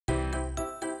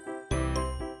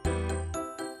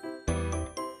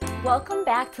Welcome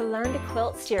back to Learn to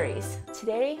Quilt series.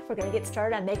 Today we're going to get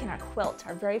started on making our quilt,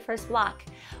 our very first block.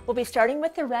 We'll be starting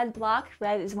with the red block.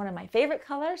 Red is one of my favorite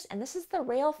colors, and this is the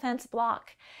rail fence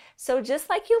block. So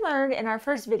just like you learned in our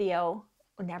first video,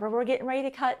 whenever we're getting ready to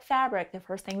cut fabric, the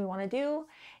first thing we want to do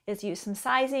is use some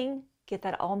sizing, get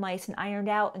that all nice and ironed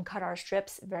out, and cut our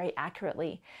strips very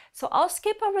accurately. So I'll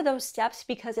skip over those steps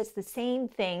because it's the same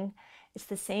thing, it's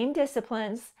the same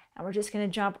disciplines, and we're just going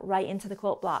to jump right into the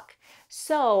quilt block.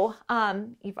 So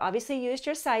you've obviously used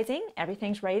your sizing,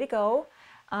 everything's ready to go.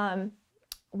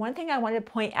 One thing I wanted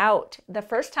to point out, the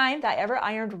first time that I ever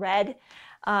ironed red,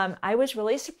 I was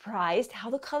really surprised how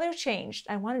the color changed.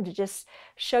 I wanted to just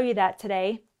show you that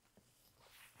today.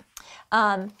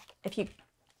 If you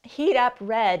heat up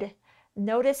red,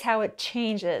 notice how it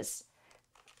changes.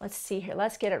 Let's see here,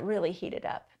 let's get it really heated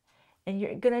up. And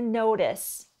you're going to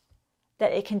notice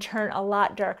that it can turn a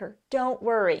lot darker. Don't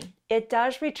worry, it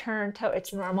does return to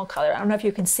its normal color. I don't know if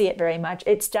you can see it very much.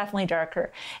 It's definitely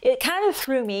darker. It kind of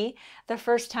threw me the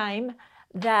first time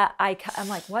that I'm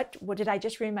like, what did I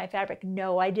just ruin my fabric?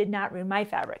 No, I did not ruin my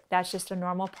fabric. That's just a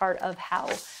normal part of how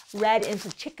red in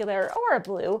particular, or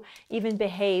blue, even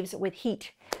behaves with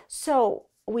heat. So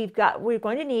we're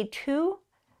going to need two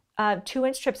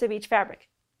 2-inch strips of each fabric.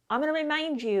 I'm going to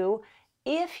remind you,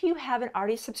 if you haven't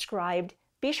already subscribed,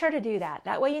 be sure to do that.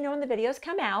 That way you know when the videos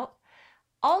come out.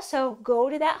 Also, go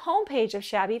to that homepage of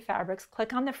Shabby Fabrics,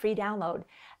 click on the free download.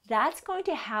 That's going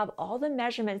to have all the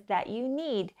measurements that you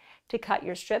need to cut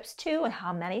your strips to, and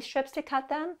how many strips to cut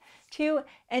them to,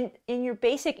 and in your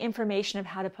basic information of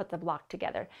how to put the block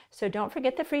together. So don't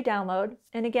forget the free download.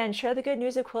 And again, share the good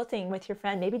news of quilting with your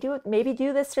friend. Maybe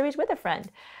do this series with a friend.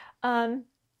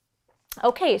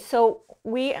 Okay, so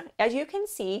as you can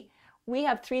see, we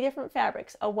have 3 different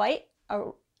fabrics: a white,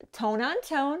 a tone on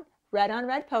tone, red on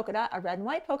red polka dot, a red and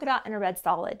white polka dot, and a red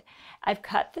solid. I've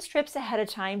cut the strips ahead of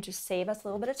time to save us a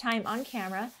little bit of time on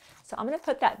camera. So I'm going to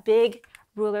put that big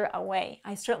ruler away.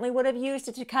 I certainly would have used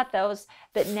it to cut those,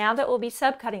 but now that we'll be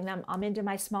subcutting them, I'm into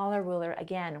my smaller ruler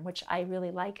again, which I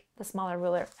really like the smaller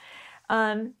ruler.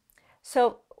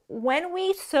 So when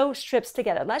we sew strips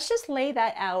together, let's just lay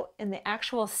that out in the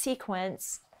actual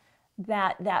sequence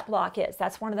that block is.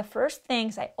 That's one of the first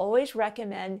things I always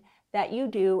recommend that you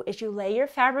do, is you lay your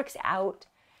fabrics out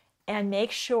and make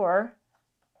sure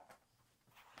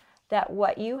that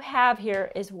what you have here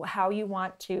is how you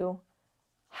want your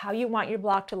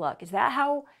block to look. Does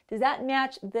that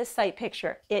match this site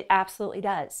picture? It absolutely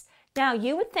does. Now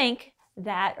you would think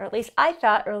that, or at least I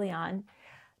thought early on,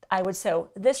 I would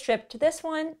sew this strip to this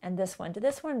one, and this one to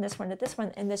this one, and this one to this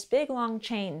one, in this big long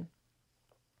chain.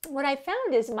 What I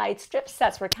found is my strip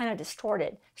sets were kind of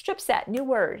distorted. Strip set, new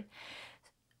word.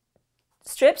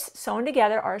 Strips sewn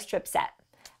together are a strip set,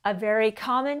 a very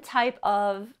common type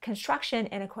of construction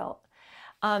in a quilt.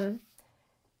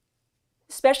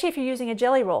 Especially if you're using a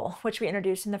jelly roll, which we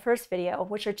introduced in the first video,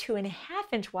 which are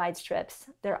 2.5-inch wide strips.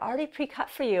 They're already pre-cut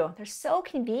for you. They're so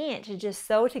convenient to just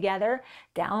sew together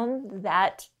down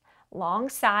that long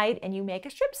side, and you make a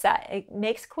strip set. It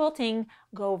makes quilting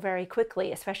go very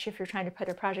quickly, especially if you're trying to put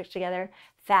a project together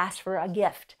fast for a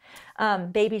gift.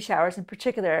 Baby showers in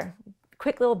particular.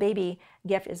 Quick little baby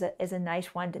gift is a nice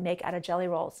one to make out of jelly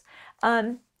rolls.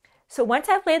 So once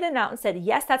I've laid them out and said,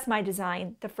 yes, that's my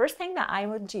design, the first thing that I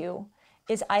would do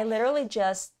is I literally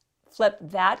just flip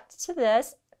that to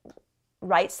this,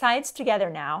 right sides together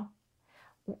now,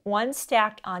 one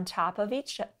stacked on top of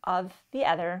each of the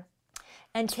other,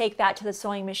 and take that to the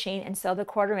sewing machine and sew the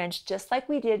 1/4 inch just like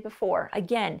we did before.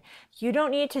 Again, you don't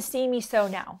need to see me sew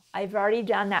now. I've already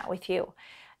done that with you.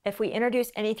 If we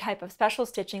introduce any type of special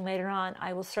stitching later on,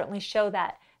 I will certainly show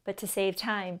that. But to save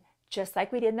time, just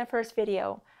like we did in the first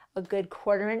video, a good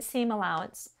 1/4 inch seam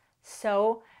allowance.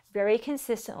 Sew very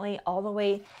consistently all the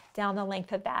way down the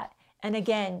length of that. And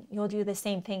again, you'll do the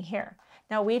same thing here.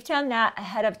 Now we've done that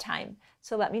ahead of time.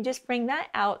 So let me just bring that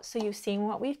out so you've seen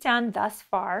what we've done thus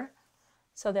far.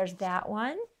 So there's that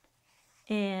one.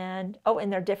 And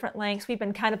they're different lengths. We've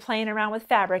been kind of playing around with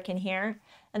fabric in here,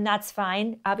 and that's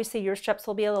fine. Obviously your strips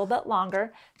will be a little bit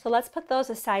longer, so let's put those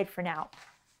aside for now.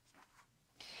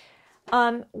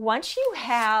 Once you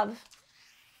have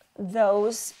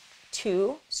those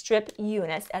 2 strip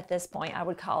units at this point, I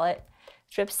would call it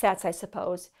strip sets, I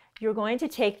suppose, you're going to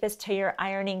take this to your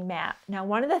ironing mat. Now,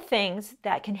 one of the things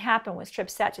that can happen with strip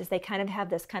sets is they kind of have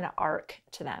this kind of arc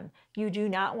to them. You do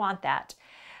not want that.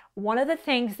 One of the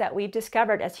things that we've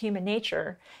discovered as human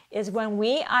nature is when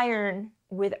we iron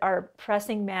with our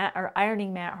pressing mat or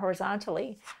ironing mat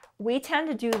horizontally, we tend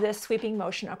to do this sweeping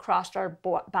motion across our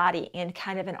body in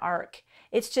kind of an arc.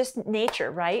 It's just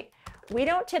nature, right? We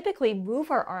don't typically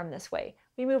move our arm this way.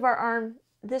 we move our arm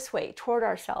this way toward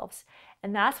ourselves.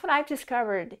 And that's what I've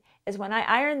discovered is when I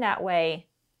iron that way,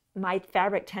 my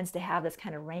fabric tends to have this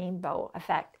kind of rainbow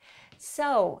effect.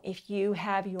 So if you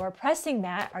have your pressing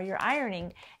mat or your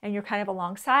ironing and you're kind of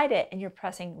alongside it and you're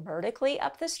pressing vertically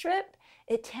up the strip,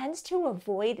 it tends to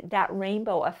avoid that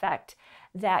rainbow effect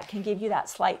that can give you that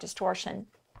slight distortion.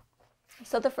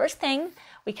 So the first thing,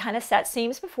 we kind of set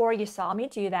seams before, you saw me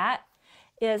do that,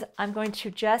 is I'm going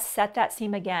to just set that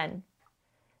seam again.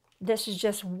 This is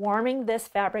just warming this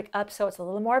fabric up so it's a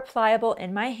little more pliable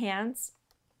in my hands.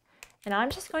 And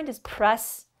I'm just going to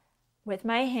press with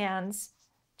my hands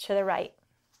to the right.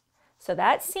 So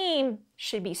that seam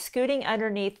should be scooting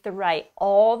underneath the right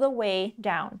all the way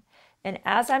down. And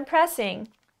as I'm pressing,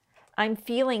 I'm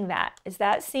feeling that. Is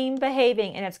that seam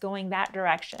behaving and it's going that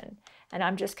direction? And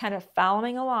I'm just kind of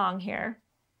following along here,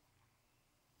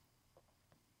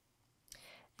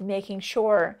 making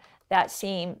sure that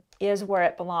seam is where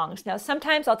it belongs. Now,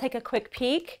 sometimes I'll take a quick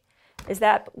peek. Was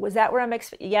that where I'm,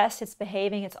 yes, it's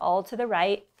behaving, it's all to the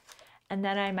right. And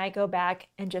then I might go back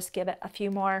and just give it a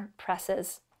few more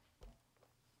presses.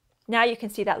 Now you can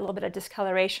see that little bit of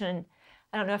discoloration.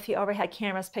 I don't know if the overhead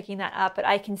camera's picking that up, but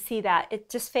I can see that. It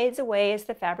just fades away as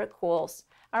the fabric cools.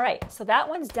 All right, so that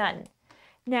one's done.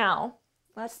 Now,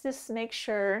 let's just make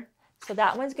sure. So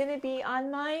that one's gonna be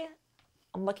on my,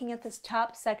 I'm looking at this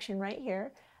top section right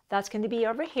here. That's gonna be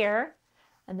over here,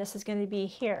 and this is gonna be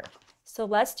here. So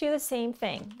let's do the same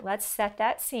thing. Let's set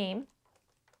that seam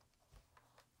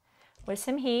with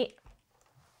some heat.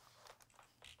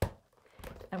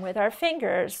 And with our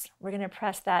fingers, we're going to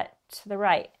press that to the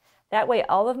right. That way,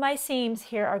 all of my seams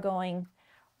here are going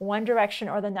one direction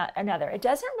or another. It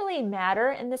doesn't really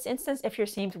matter in this instance if your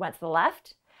seams went to the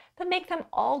left, but make them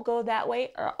all go that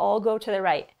way or all go to the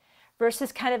right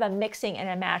versus kind of a mixing and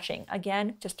a matching.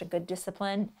 Again, just a good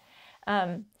discipline.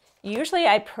 Usually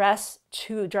I press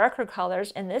to darker colors.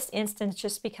 In this instance,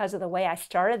 just because of the way I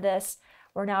started this,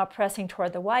 we're now pressing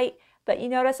toward the white, but you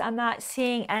notice I'm not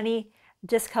seeing any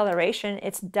discoloration.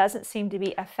 It doesn't seem to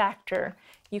be a factor.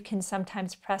 You can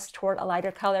sometimes press toward a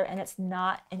lighter color and it's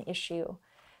not an issue.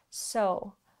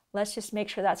 So let's just make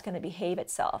sure that's going to behave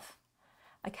itself.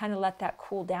 I kind of let that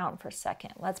cool down for a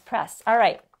second. Let's press. All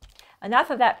right, enough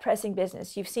of that pressing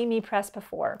business. You've seen me press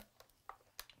before.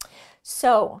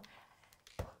 So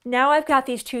now I've got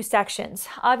these two sections.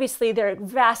 Obviously, they're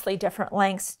vastly different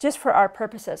lengths. Just for our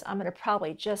purposes, I'm going to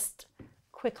probably just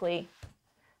quickly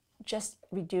just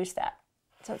reduce that.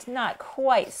 So it's not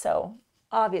quite so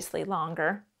obviously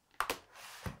longer.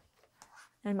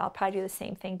 And I'll probably do the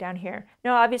same thing down here.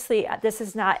 No, obviously, this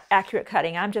is not accurate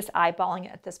cutting. I'm just eyeballing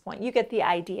it at this point. You get the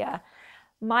idea.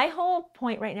 My whole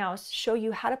point right now is to show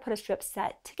you how to put a strip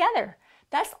set together.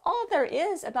 That's all there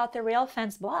is about the rail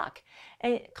fence block.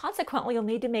 And consequently, you'll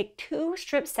need to make 2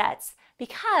 strip sets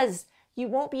because you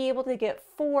won't be able to get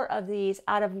 4 of these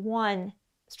out of 1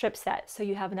 strip set. So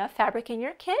you have enough fabric in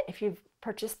your kit if you've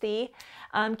purchased the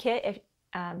kit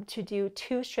to do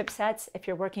 2 strip sets. If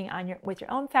you're working on with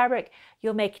your own fabric,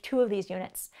 you'll make 2 of these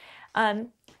units.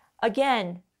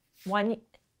 Again,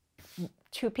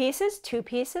 2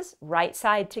 pieces, right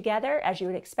side together as you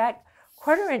would expect.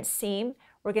 1/4 inch seam.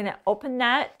 We're going to open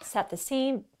that, set the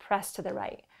seam, press to the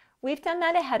right. We've done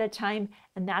that ahead of time,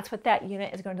 and that's what that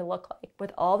unit is going to look like,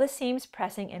 with all the seams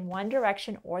pressing in one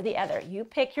direction or the other. You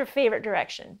pick your favorite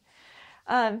direction.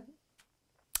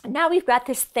 Now we've got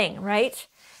this thing, right?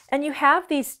 And you have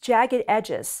these jagged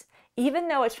edges. Even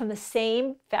though it's from the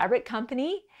same fabric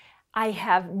company, I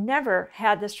have never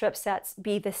had the strip sets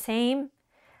be the same.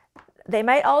 They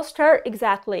might all start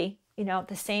exactly,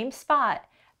 the same spot,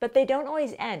 but they don't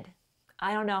always end.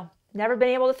 I don't know. Never been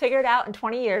able to figure it out in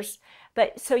 20 years.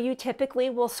 But so you typically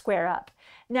will square up.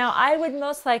 Now I would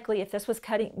most likely, if this was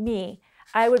cutting me,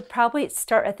 I would probably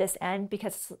start at this end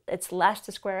because it's less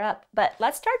to square up. But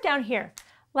let's start down here.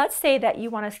 Let's say that you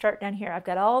want to start down here. I've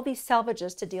got all these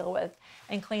selvages to deal with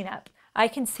and clean up. I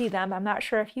can see them. I'm not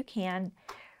sure if you can.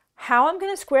 How I'm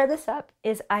going to square this up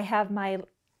is I have my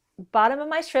bottom of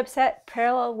my strip set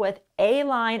parallel with a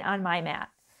line on my mat.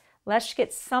 Let's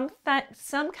get some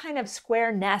kind of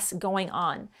squareness going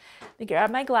on. Let me grab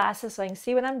my glasses so I can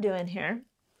see what I'm doing here.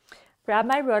 Grab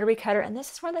my rotary cutter, and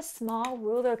this is where the small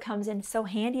ruler comes in so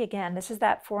handy again. This is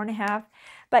that 4.5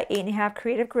 by 8.5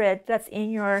 creative grid that's in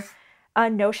your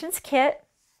Notions kit.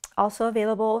 Also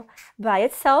available by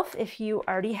itself if you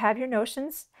already have your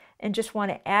Notions and just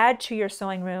want to add to your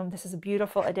sewing room. This is a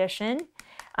beautiful addition.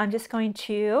 I'm just going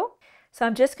to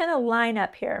line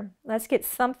up here. Let's get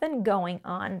something going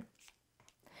on.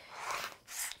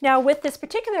 Now with this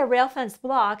particular rail fence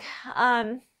block,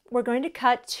 we're going to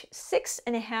cut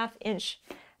 6.5 inch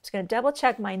just going to double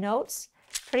check my notes.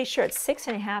 Pretty sure it's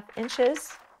 6.5 inches.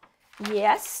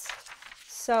 Yes.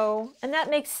 So, and that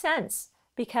makes sense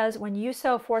because when you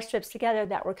sew 4 strips together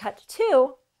that were cut to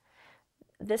 2,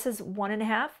 this is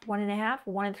 1.5, 1.5,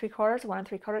 1 3/4, 1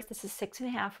 3/4. This is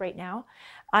 6.5 right now.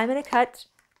 I'm going to cut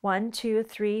 1, 2,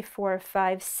 3, 4,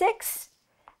 5, 6.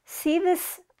 See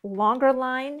this longer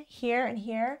line here and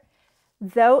here?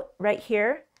 Though right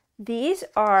here, these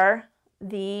are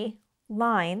the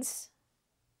lines.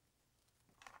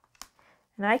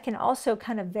 And I can also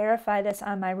kind of verify this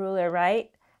on my ruler, right?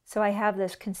 So I have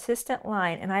this consistent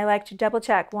line, and I like to double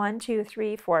check. 1, 2,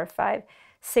 3, 4, 5,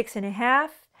 6.5.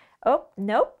 Oh,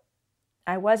 nope.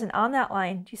 I wasn't on that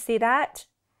line. Do you see that?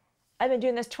 I've been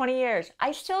doing this 20 years.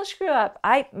 I still screw up.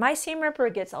 My seam ripper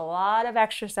gets a lot of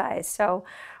exercise. So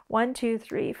 1, 2,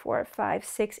 3, 4, 5,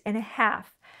 6.5.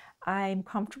 I'm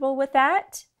comfortable with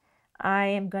that. I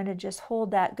am going to just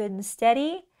hold that good and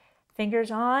steady.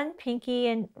 Fingers on, pinky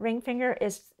and ring finger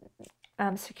is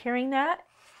securing that,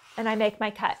 and I make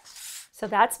my cut. So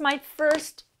that's my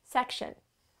first section.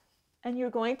 And you're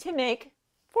going to make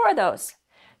 4 of those.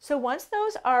 So once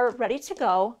those are ready to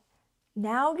go,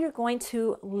 now you're going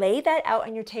to lay that out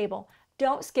on your table.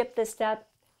 Don't skip this step.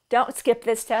 Don't skip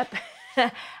this step.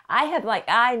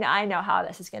 I know how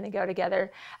this is going to go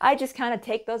together. I just kind of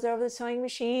take those over the sewing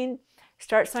machine,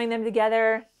 start sewing them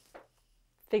together,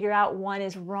 figure out one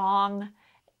is wrong,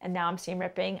 and now I'm seam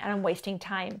ripping and I'm wasting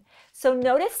time. So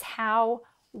notice how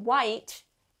white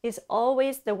is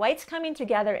always, the white's coming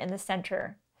together in the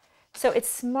center. So it's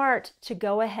smart to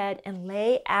go ahead and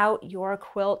lay out your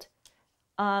quilt.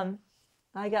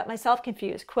 I got myself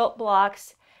confused. Quilt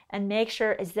blocks, and make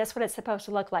sure, is this what it's supposed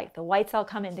to look like? The whites all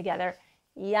come in together.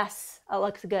 Yes, it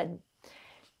looks good.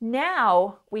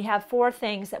 Now we have 4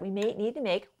 things that we may need to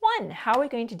make. 1, how are we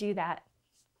going to do that?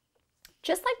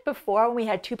 Just like before when we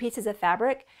had 2 pieces of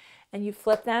fabric and you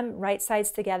flip them right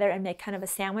sides together and make kind of a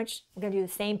sandwich, we're going to do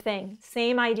the same thing,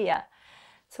 same idea.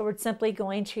 So we're simply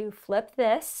going to flip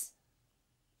this.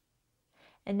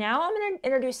 And now I'm going to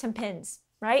introduce some pins,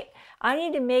 right? I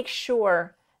need to make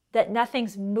sure that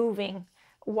nothing's moving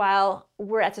while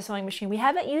we're at the sewing machine. We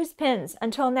haven't used pins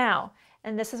until now,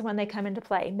 and this is when they come into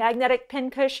play. Magnetic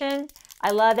pin cushion, I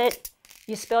love it.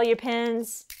 You spill your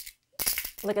pins,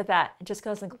 look at that. It just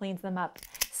goes and cleans them up.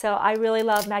 So I really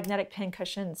love magnetic pin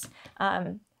cushions.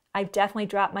 I've definitely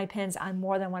dropped my pins on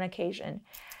more than one occasion.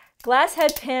 Glass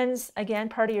head pins, again,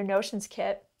 part of your Notions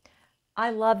kit.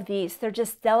 I love these. They're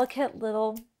just delicate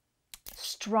little,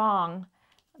 strong.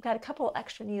 I've got a couple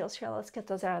extra needles here. Let's get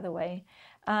those out of the way.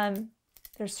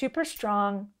 They're super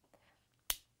strong.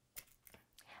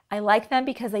 I like them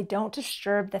because they don't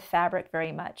disturb the fabric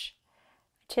very much.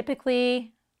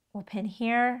 Typically, we'll pin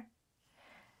here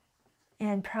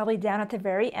and probably down at the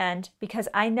very end because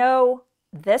I know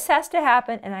this has to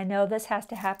happen and I know this has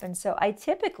to happen. So I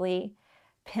typically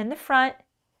pin the front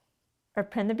or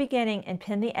pin the beginning and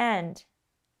pin the end,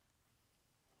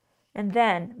 and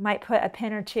then might put a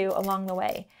pin or 2 along the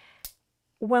way.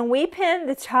 When we pin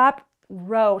the top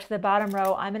row to the bottom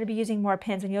row, I'm going to be using more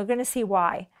pins, and you're going to see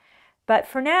why. But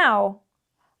for now,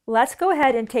 let's go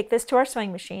ahead and take this to our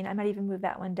sewing machine. I might even move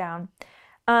that one down.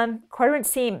 1/4 inch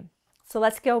seam. So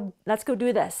let's go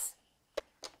do this.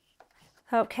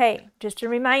 Okay, just a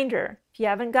reminder, if you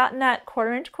haven't gotten that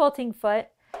 1/4 inch quilting foot,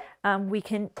 we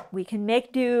can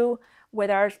make do with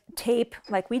our tape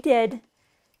like we did.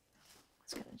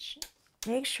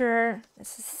 Make sure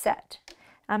this is set.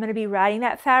 I'm going to be riding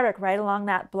that fabric right along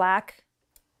that black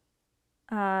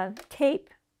tape,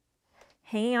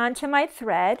 hanging on to my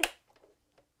thread.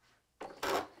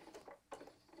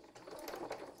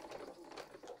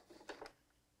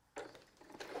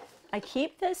 I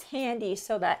keep this handy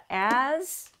so that I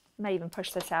might even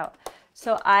push this out.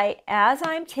 So as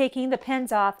I'm taking the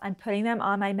pins off, I'm putting them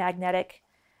on my magnetic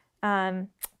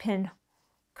pin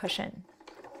cushion.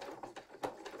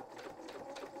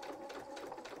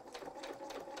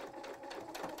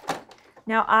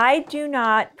 Now, I do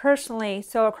not personally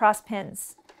sew across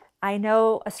pins. I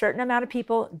know a certain amount of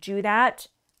people do that.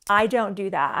 I don't do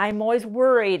that. I'm always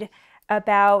worried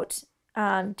about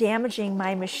damaging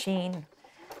my machine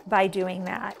by doing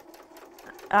that.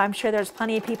 I'm sure there's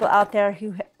plenty of people out there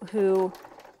who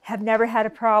have never had a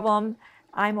problem.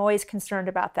 I'm always concerned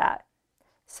about that.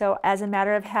 So as a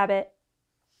matter of habit,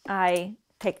 I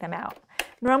take them out.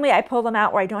 Normally I pull them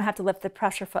out where I don't have to lift the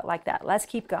pressure foot like that. Let's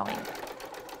keep going.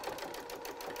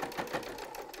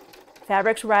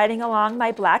 Fabric's riding along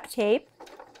my black tape.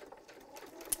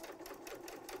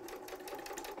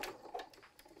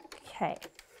 Okay,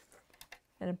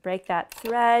 I'm going to break that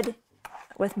thread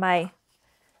with my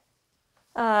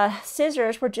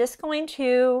scissors, we're just going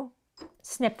to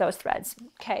snip those threads.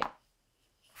 Okay.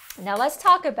 Now let's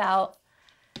talk about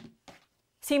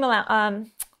seam allowance.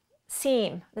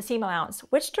 The seam allowance.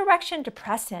 Which direction to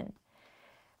press in?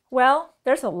 Well,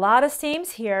 there's a lot of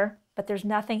seams here, but there's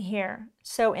nothing here.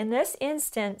 So in this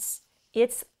instance,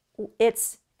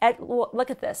 look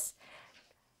at this.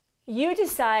 You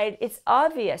decide, it's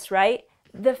obvious, right?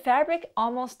 The fabric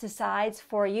almost decides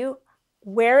for you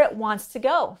where it wants to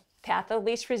go. Path of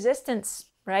least resistance,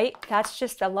 right? That's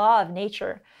just a law of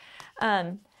nature.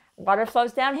 Water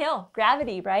flows downhill,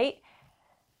 gravity, right?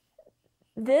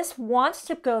 This wants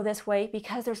to go this way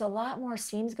because there's a lot more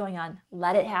seams going on.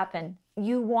 Let it happen.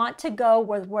 You want to go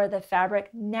where the fabric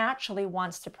naturally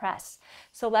wants to press.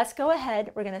 So let's go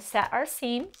ahead. We're going to set our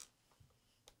seam.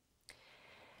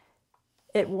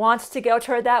 It wants to go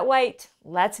toward that white.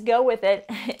 Let's go with it.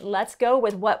 Let's go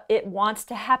with what it wants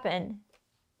to happen.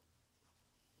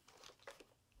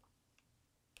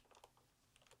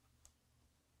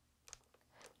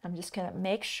 I'm just going to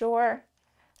make sure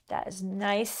that is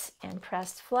nice and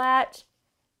pressed flat.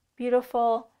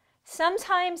 Beautiful.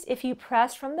 Sometimes if you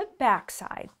press from the back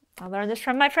side, I learned this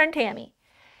from my friend Tammy.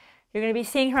 You're going to be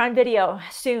seeing her on video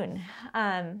soon.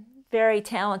 Very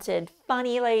talented,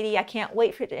 funny lady. I can't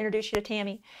wait to introduce you to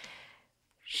Tammy.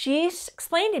 She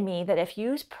explained to me that if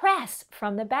you press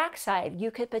from the back side,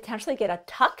 you could potentially get a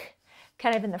tuck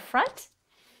kind of in the front.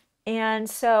 And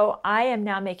so I am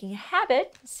now making a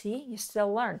habit. See, you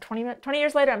still learn. 20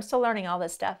 years later, I'm still learning all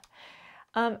this stuff.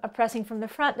 Of pressing from the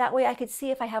front. That way I could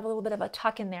see if I have a little bit of a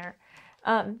tuck in there.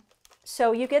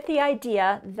 So you get the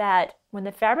idea that when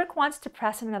the fabric wants to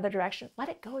press in another direction, let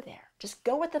it go there. Just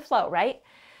go with the flow, right?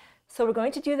 So we're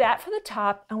going to do that for the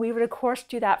top, and we would of course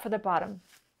do that for the bottom.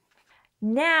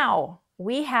 Now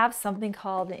we have something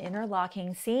called the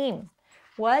interlocking seam.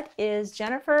 What is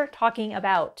Jennifer talking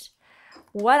about?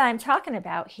 What I'm talking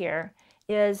about here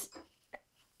is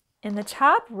in the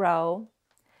top row,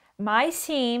 my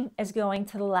seam is going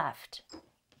to the left.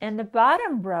 In the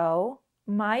bottom row,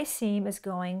 my seam is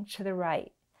going to the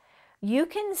right. You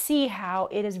can see how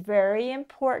it is very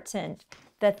important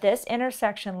that this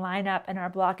intersection line up and our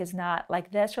block is not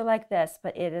like this or like this,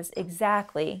 but it is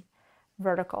exactly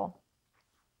vertical.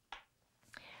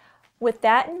 With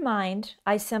that in mind,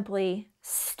 I simply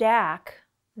stack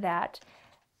that,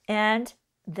 and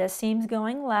this seam's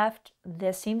going left,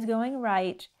 this seam's going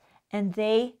right, and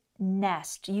they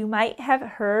nest. You might have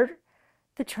heard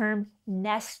the term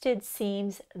nested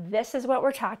seams. This is what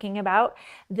we're talking about.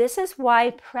 This is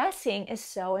why pressing is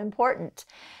so important,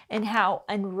 and how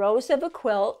in rows of a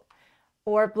quilt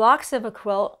or blocks of a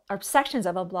quilt or sections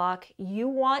of a block, you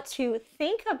want to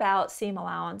think about seam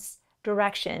allowance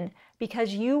direction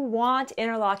because you want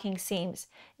interlocking seams.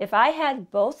 If I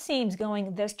had both seams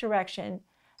going this direction,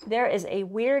 there is a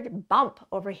weird bump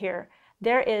over here.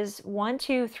 There is 1,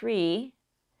 2, 3,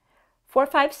 4,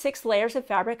 5, 6 layers of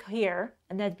fabric here,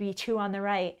 and that'd be 2 on the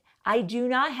right. I do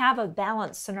not have a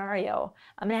balanced scenario.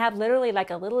 I'm going to have literally like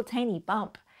a little tiny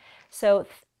bump. So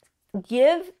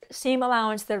give seam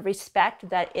allowance the respect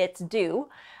that it's due.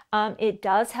 It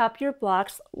does help your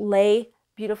blocks lay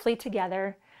beautifully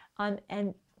together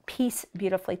and piece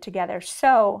beautifully together.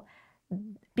 So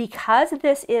because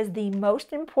this is the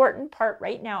most important part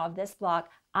right now of this block,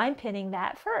 I'm pinning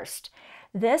that first.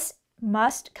 This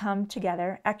must come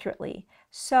together accurately.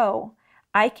 So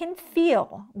I can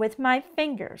feel with my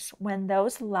fingers when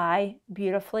those lie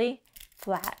beautifully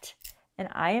flat. And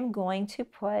I am going to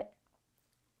put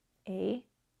a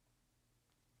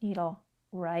needle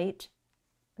right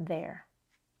there.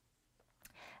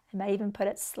 I might even put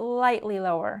it slightly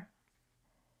lower.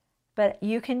 But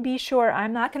you can be sure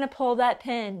I'm not going to pull that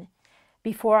pin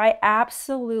before I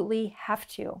absolutely have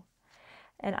to.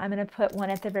 And I'm going to put one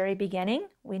at the very beginning.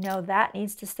 We know that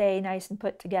needs to stay nice and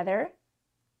put together.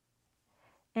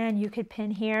 And you could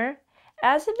pin here.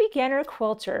 As a beginner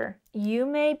quilter, you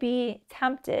may be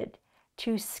tempted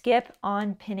to skip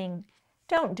on pinning.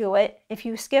 Don't do it. If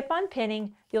you skip on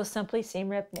pinning, you'll simply seam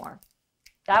rip more.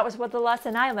 That was what the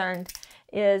lesson I learned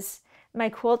is my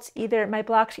quilts my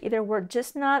blocks either were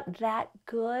just not that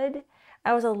good.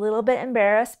 I was a little bit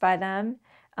embarrassed by them.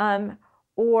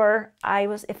 Or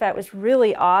if I was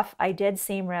really off, I did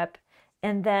seam rip,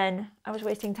 and then I was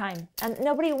wasting time. And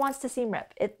nobody wants to seam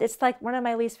rip. It's like one of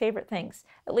my least favorite things.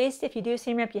 At least if you do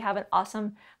seam rip, you have an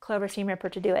awesome, clever seam ripper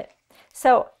to do it.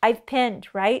 So I've pinned,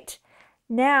 right?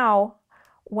 Now,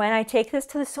 when I take this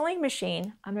to the sewing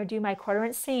machine, I'm going to do my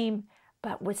 1/4" seam,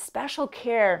 but with special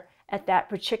care at that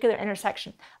particular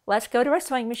intersection. Let's go to our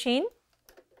sewing machine.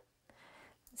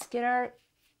 Let's get our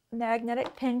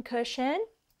magnetic pin cushion.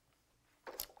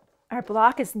 Our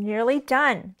block is nearly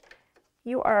done.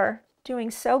 You are doing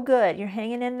so good. You're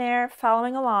hanging in there,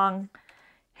 following along.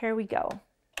 Here we go.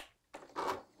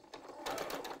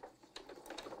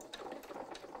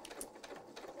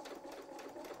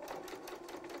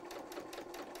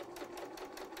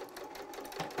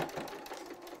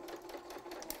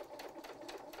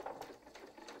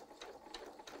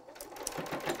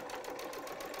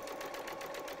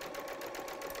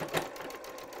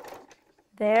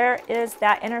 There is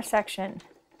that intersection.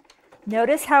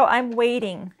 Notice how I'm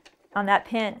waiting on that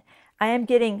pin. I am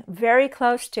getting very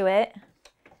close to it,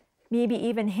 maybe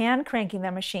even hand cranking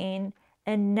the machine,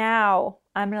 and now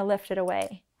I'm going to lift it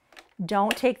away.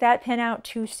 Don't take that pin out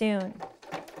too soon.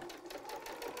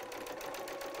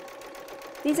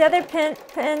 These other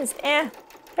pins,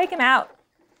 take them out.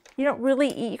 You don't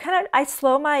really, I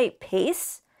slow my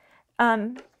pace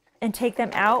and take them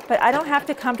out, but I don't have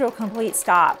to come to a complete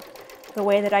stop the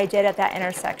way that I did at that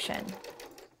intersection.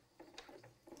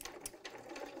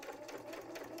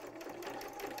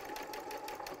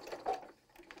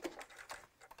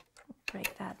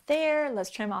 Break that there. Let's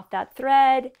trim off that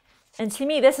thread. And to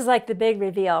me, this is like the big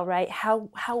reveal, right? How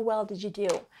well did you do?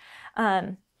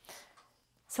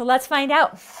 So let's find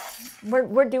out.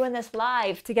 We're doing this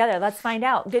live together. Let's find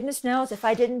out. Goodness knows if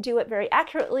I didn't do it very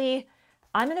accurately,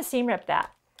 I'm going to seam rip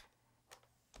that.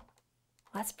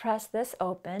 Let's press this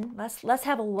open. Let's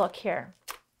have a look here.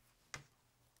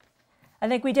 I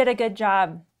think we did a good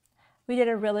job. We did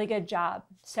a really good job.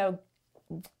 So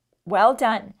well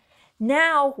done.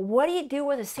 Now, what do you do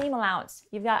with a seam allowance?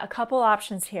 You've got a couple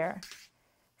options here.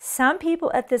 Some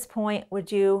people at this point would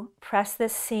press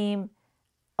this seam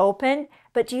open,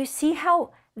 but do you see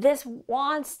how this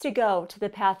wants to go to the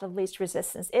path of least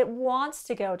resistance? It wants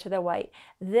to go to the white.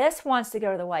 This wants to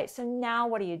go to the white. So now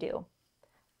what do?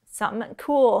 Something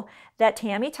cool that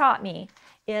Tammy taught me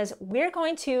is we're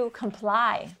going to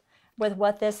comply with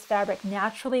what this fabric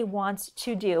naturally wants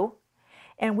to do,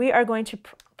 and we are going to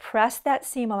press that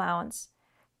seam allowance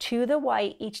to the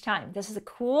white each time. This is the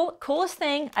coolest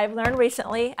thing I've learned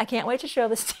recently. I can't wait to show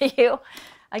this to you.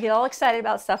 I get all excited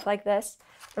about stuff like this.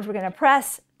 We're going to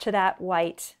press to that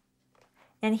white,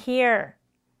 and here,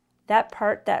 that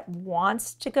part that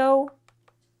wants to go.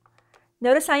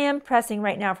 Notice I am pressing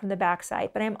right now from the back side,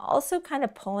 but I'm also kind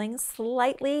of pulling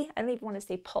slightly. I don't even want to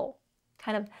say pull,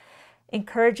 kind of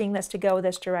encouraging this to go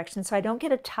this direction so I don't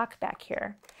get a tuck back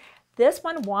here. This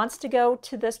one wants to go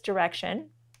to this direction,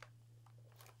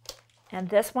 and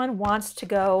this one wants to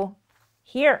go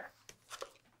here.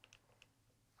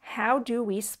 How do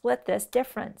we split this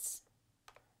difference?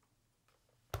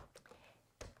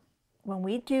 When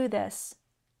we do this,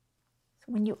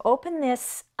 when you open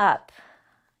this up,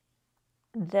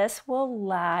 this will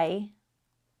lie.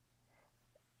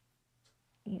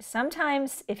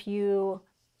 Sometimes if you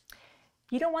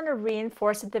don't want to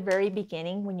reinforce at the very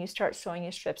beginning when you start sewing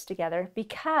your strips together,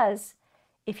 because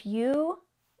if you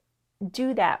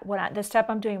do that, the step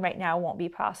I'm doing right now won't be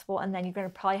possible, and then you're going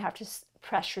to probably have to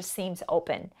press your seams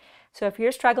open. So if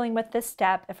you're struggling with this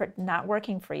step, if it's not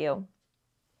working for you,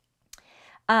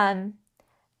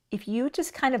 if you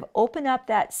just kind of open up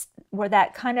where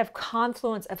that kind of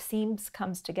confluence of seams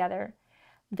comes together,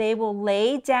 they will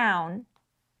lay down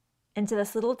into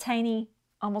this little tiny,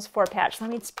 almost 4 patch. Let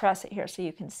me just press it here so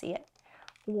you can see it.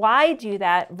 Why do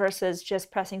that versus just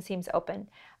pressing seams open?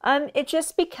 It's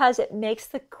just because it makes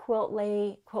the quilt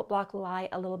block lie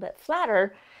a little bit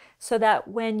flatter, so that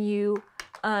when you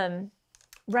run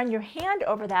your hand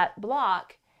over that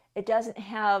block, it doesn't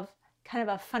have kind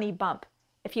of a funny bump.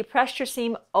 If you press your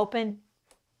seam open,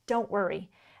 don't worry.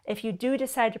 If you do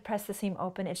decide to press the seam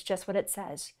open, it's just what it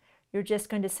says. You're just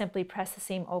going to simply press the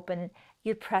seam open.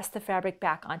 You press the fabric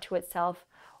back onto itself,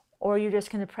 or you're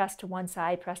just going to press to one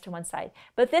side, press to one side.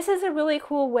 But this is a really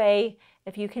cool way,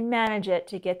 if you can manage it,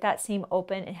 to get that seam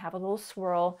open and have a little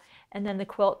swirl, and then the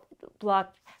quilt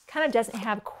block kind of doesn't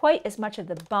have quite as much of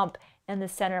the bump in the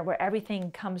center where everything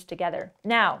comes together.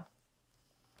 Now,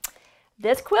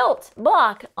 this quilt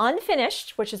block,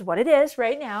 unfinished, which is what it is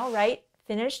right now, right?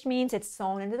 Finished means it's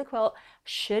sewn into the quilt,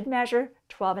 should measure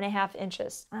 12.5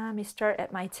 inches. Let me start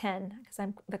at my 10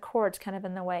 because the cord's kind of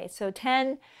in the way. So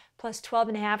 10 plus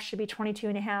 12.5 should be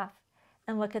 22.5.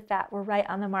 And look at that, we're right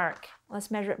on the mark.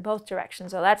 Let's measure it both directions.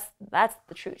 So that's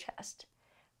the true test.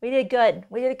 We did good.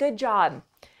 We did a good job.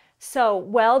 So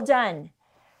well done.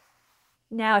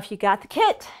 Now, if you got the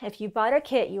kit, if you bought our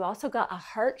kit, you also got a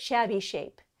heart shabby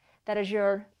shape. That is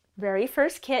your very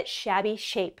first kit, shabby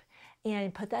shape.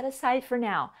 And put that aside for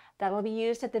now. That will be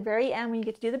used at the very end when you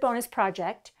get to do the bonus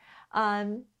project.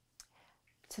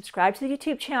 Subscribe to the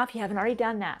YouTube channel if you haven't already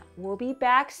done that. We'll be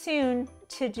back soon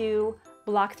to do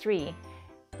block 3.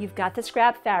 You've got the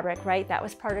scrap fabric, right? That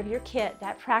was part of your kit,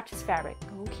 that practice fabric.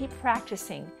 Go keep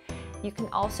practicing. You can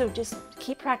also just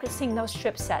keep practicing those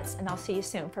strip sets, and I'll see you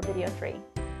soon for video 3.